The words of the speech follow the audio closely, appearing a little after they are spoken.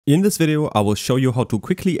In this video, I will show you how to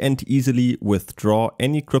quickly and easily withdraw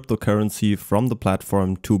any cryptocurrency from the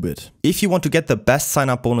platform Toobit. If you want to get the best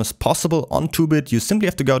sign-up bonus possible on Toobit, you simply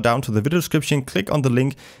have to go down to the video description, click on the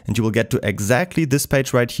link, and you will get to exactly this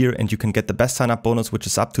page right here, and you can get the best sign-up bonus, which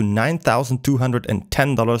is up to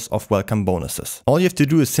 $9,210 of welcome bonuses. All you have to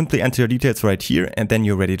do is simply enter your details right here, and then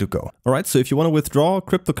you're ready to go. Alright, so if you want to withdraw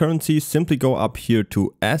cryptocurrency, simply go up here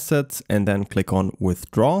to Assets and then click on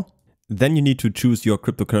Withdraw. Then you need to choose your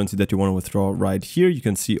cryptocurrency that you want to withdraw right here. You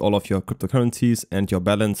can see all of your cryptocurrencies and your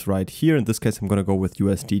balance right here. In this case, I'm going to go with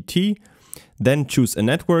USDT. Then choose a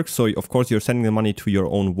network. So of course, you're sending the money to your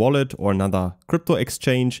own wallet or another crypto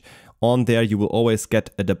exchange. On there, you will always get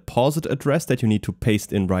a deposit address that you need to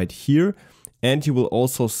paste in right here. And you will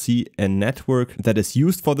also see a network that is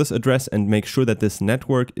used for this address, and make sure that this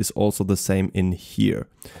network is also the same in here.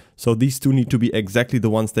 So these two need to be exactly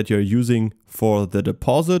the ones that you're using for the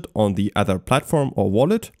deposit on the other platform or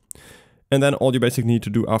wallet. And then all you basically need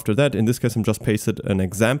to do after that, in this case, I'm just pasted an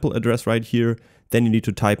example address right here. Then you need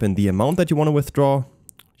to type in the amount that you want to withdraw.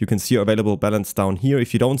 You can see your available balance down here.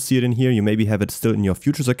 If you don't see it in here, you maybe have it still in your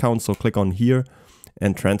futures account. So click on here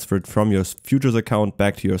and transfer it from your futures account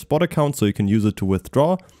back to your spot account so you can use it to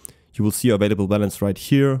withdraw. You will see your available balance right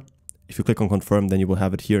here. If you click on confirm, then you will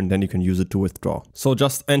have it here, and then you can use it to withdraw. So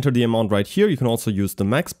just enter the amount right here. You can also use the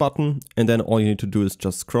max button, and then all you need to do is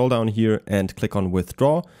just scroll down here and click on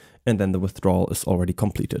withdraw, and then the withdrawal is already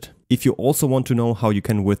completed. If you also want to know how you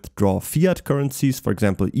can withdraw fiat currencies, for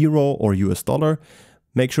example, euro or US dollar,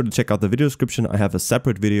 make sure to check out the video description. I have a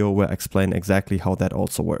separate video where I explain exactly how that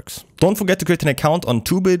also works. Don't forget to create an account on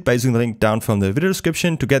Toobit by using the link down from the video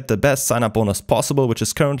description to get the best sign-up bonus possible, which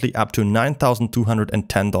is currently up to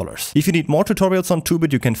 $9,210. If you need more tutorials on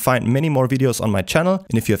Toobit, you can find many more videos on my channel.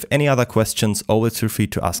 And if you have any other questions, always feel free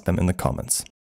to ask them in the comments.